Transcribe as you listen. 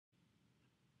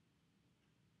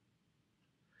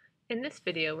In this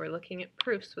video, we're looking at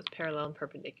proofs with parallel and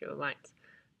perpendicular lines.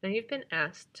 Now, you've been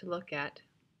asked to look at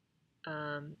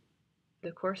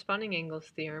the corresponding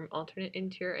angles theorem, alternate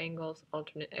interior angles,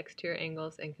 alternate exterior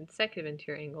angles, and consecutive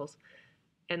interior angles,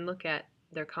 and look at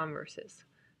their converses.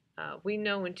 We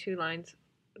know when two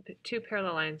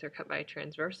parallel lines are cut by a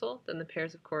transversal, then the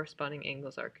pairs of corresponding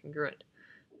angles are congruent.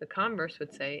 The converse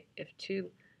would say if two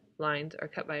lines are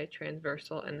cut by a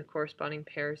transversal and the corresponding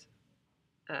pairs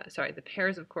the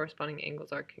pairs of corresponding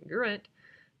angles are congruent,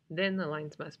 then the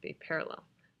lines must be parallel.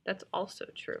 That's also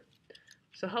true.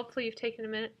 So hopefully you've taken a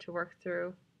minute to work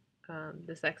through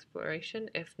this exploration.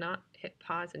 If not, hit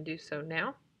pause and do so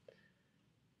now.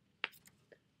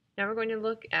 Now we're going to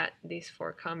look at these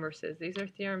four converses. These are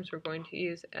theorems we're going to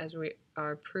use as we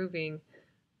are proving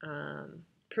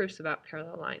proofs about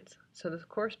parallel lines. So the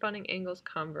corresponding angles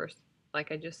converse,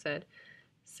 like I just said,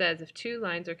 says if two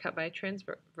lines are cut by a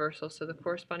transversal, so the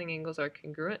corresponding angles are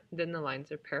congruent, then the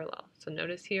lines are parallel. So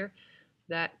notice here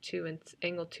that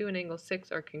angle 2 and angle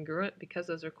 6 are congruent. Because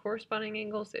those are corresponding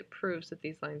angles, it proves that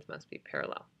these lines must be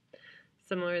parallel.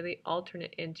 Similarly,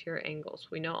 alternate interior angles.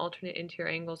 We know alternate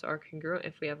interior angles are congruent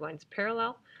if we have lines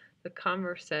parallel. The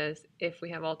converse says if we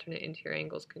have alternate interior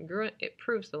angles congruent, it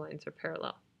proves the lines are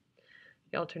parallel.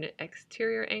 The alternate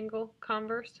exterior angle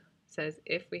converse says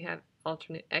if we have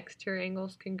alternate exterior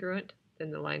angles congruent,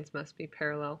 then the lines must be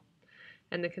parallel.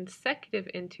 And the consecutive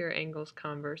interior angles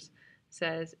converse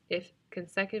says if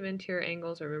consecutive interior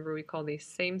angles, remember we call these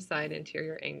same side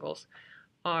interior angles,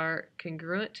 are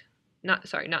congruent, not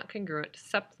congruent,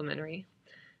 supplementary,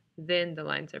 then the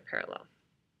lines are parallel.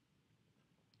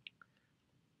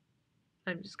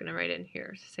 I'm just going to write in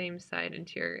here same side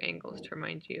interior angles to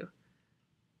remind you.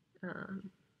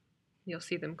 You'll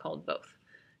see them called both.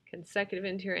 Consecutive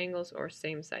interior angles or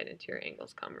same side interior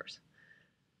angles converse.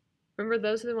 Remember,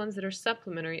 those are the ones that are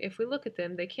supplementary. If we look at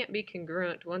them, they can't be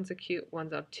congruent. One's acute,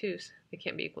 one's obtuse. They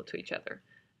can't be equal to each other.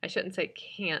 I shouldn't say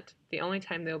can't. The only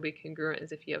time they'll be congruent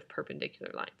is if you have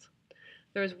perpendicular lines.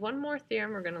 There is one more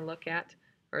theorem we're going to look at,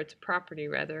 or it's a property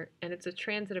rather, and it's a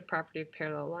transitive property of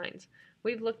parallel lines.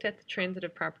 We've looked at the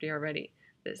transitive property already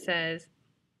that says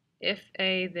if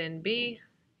A then B,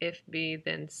 if B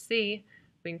then C.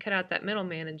 We can cut out that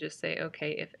middleman and just say,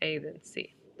 okay, if A, then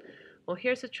C. Well,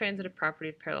 here's the transitive property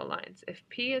of parallel lines. If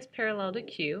P is parallel to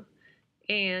Q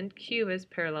and Q is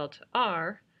parallel to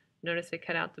R, notice I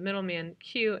cut out the middleman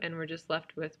Q and we're just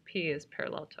left with P is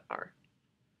parallel to R.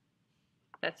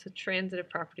 That's the transitive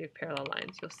property of parallel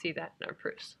lines. You'll see that in our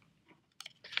proofs.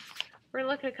 We're going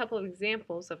to look at a couple of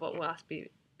examples of what we'll ask be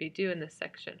do in this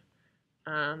section.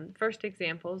 First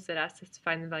examples, it asks us to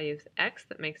find the value of x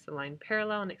that makes the line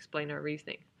parallel and explain our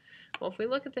reasoning. Well, if we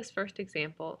look at this first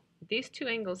example, these two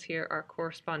angles here are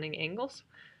corresponding angles.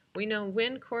 We know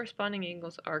when corresponding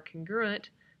angles are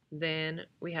congruent, then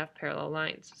we have parallel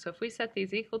lines. So if we set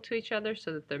these equal to each other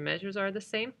so that their measures are the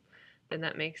same, then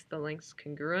that makes the lengths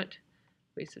congruent.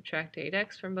 We subtract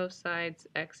 8x from both sides,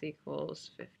 x equals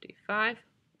 55.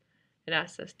 It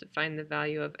asks us to find the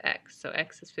value of x. So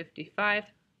x is 55.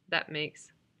 That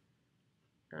makes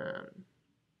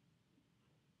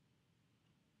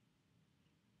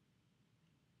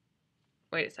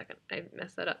wait a second, I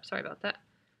messed that up. Sorry about that.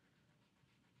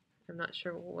 I'm not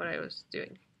sure what I was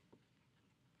doing.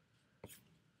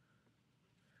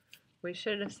 We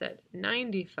should have said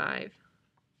 95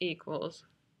 equals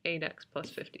 8x plus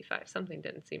 55. Something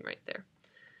didn't seem right there.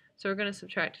 So we're going to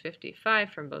subtract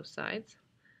 55 from both sides.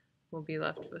 We'll be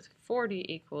left with 40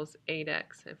 equals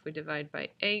 8x. If we divide by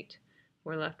 8,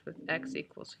 we're left with x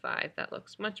equals 5. That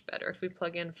looks much better. If we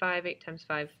plug in 5, 8 times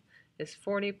 5 is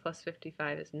 40, plus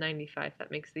 55 is 95. That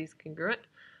makes these congruent.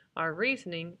 Our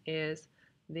reasoning is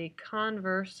the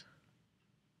converse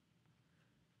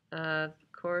of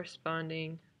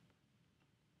corresponding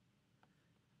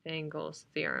angles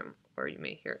theorem, or you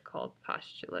may hear it called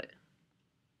postulate.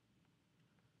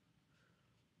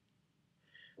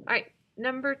 All right.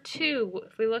 Number 2,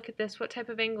 if we look at this, what type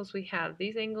of angles we have?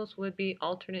 These angles would be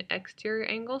alternate exterior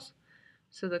angles.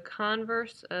 So the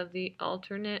converse of the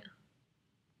alternate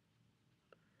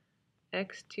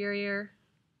exterior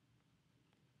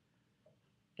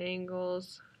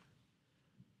angles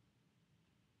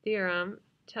theorem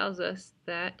tells us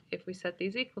that if we set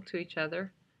these equal to each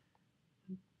other,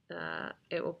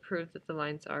 it will prove that the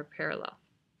lines are parallel.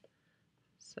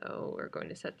 So we're going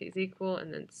to set these equal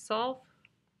and then solve.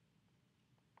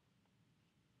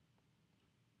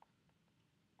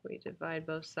 We divide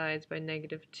both sides by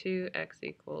 -2, x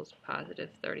equals positive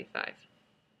 35.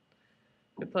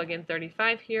 We plug in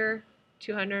 35 here,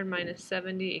 200 minus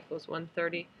 70 equals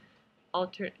 130.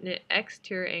 Alternate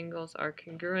exterior angles are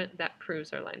congruent. That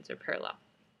proves our lines are parallel.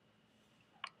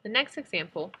 The next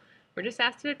example, we're just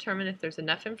asked to determine if there's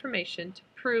enough information to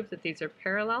prove that these are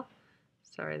parallel.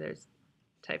 Sorry, there's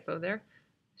a typo there.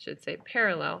 It should say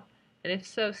parallel, and if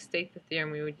so, state the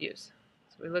theorem we would use.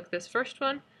 So we look at this first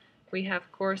one. We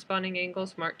have corresponding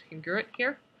angles marked congruent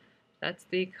here. That's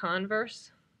the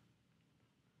converse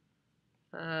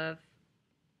of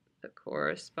the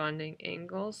corresponding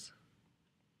angles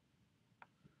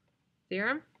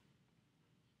theorem.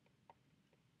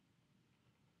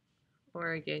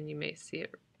 Or again, you may see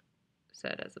it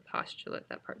said as a postulate.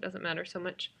 That part doesn't matter so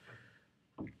much.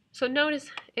 So notice,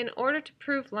 in order to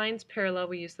prove lines parallel,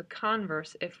 we use the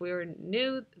converse. If we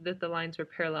knew that the lines were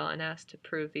parallel and asked to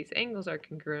prove these angles are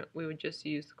congruent, we would just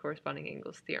use the corresponding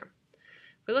angles theorem.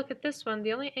 If we look at this one,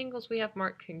 the only angles we have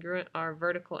marked congruent are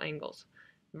vertical angles.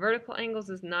 Vertical angles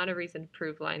is not a reason to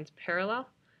prove lines parallel,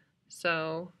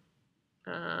 so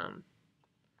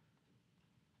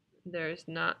there's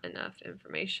not enough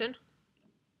information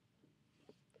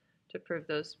to prove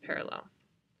those parallel.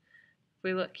 If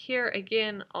we look here,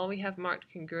 again, all we have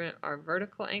marked congruent are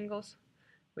vertical angles.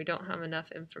 We don't have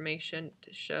enough information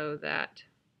to show that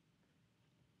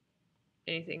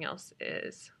anything else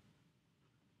is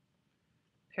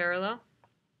parallel.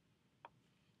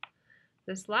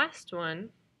 This last one,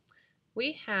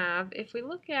 we have, if we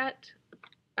look at,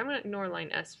 I'm going to ignore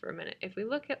line S for a minute. If we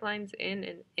look at lines N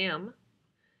and M,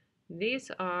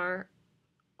 these are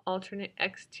alternate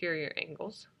exterior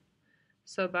angles.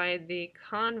 So by the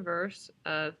converse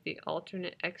of the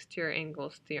alternate exterior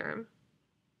angles theorem,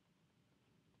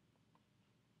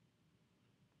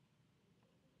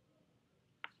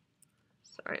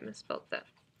 sorry, I misspelled that.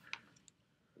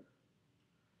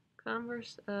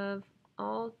 Converse of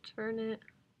alternate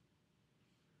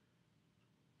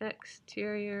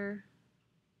exterior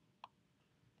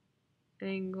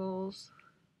angles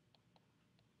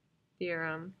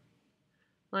theorem,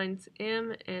 lines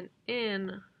M and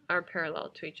N are parallel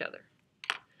to each other.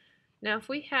 Now if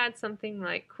we had something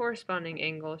like corresponding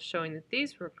angles showing that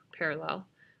these were parallel,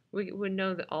 we would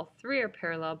know that all three are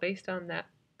parallel based on that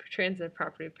transitive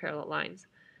property of parallel lines.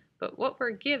 But what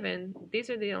we're given, these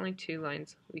are the only two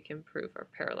lines we can prove are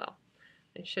parallel.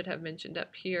 I should have mentioned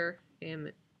up here, M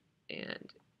and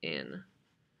N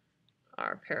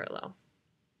are parallel.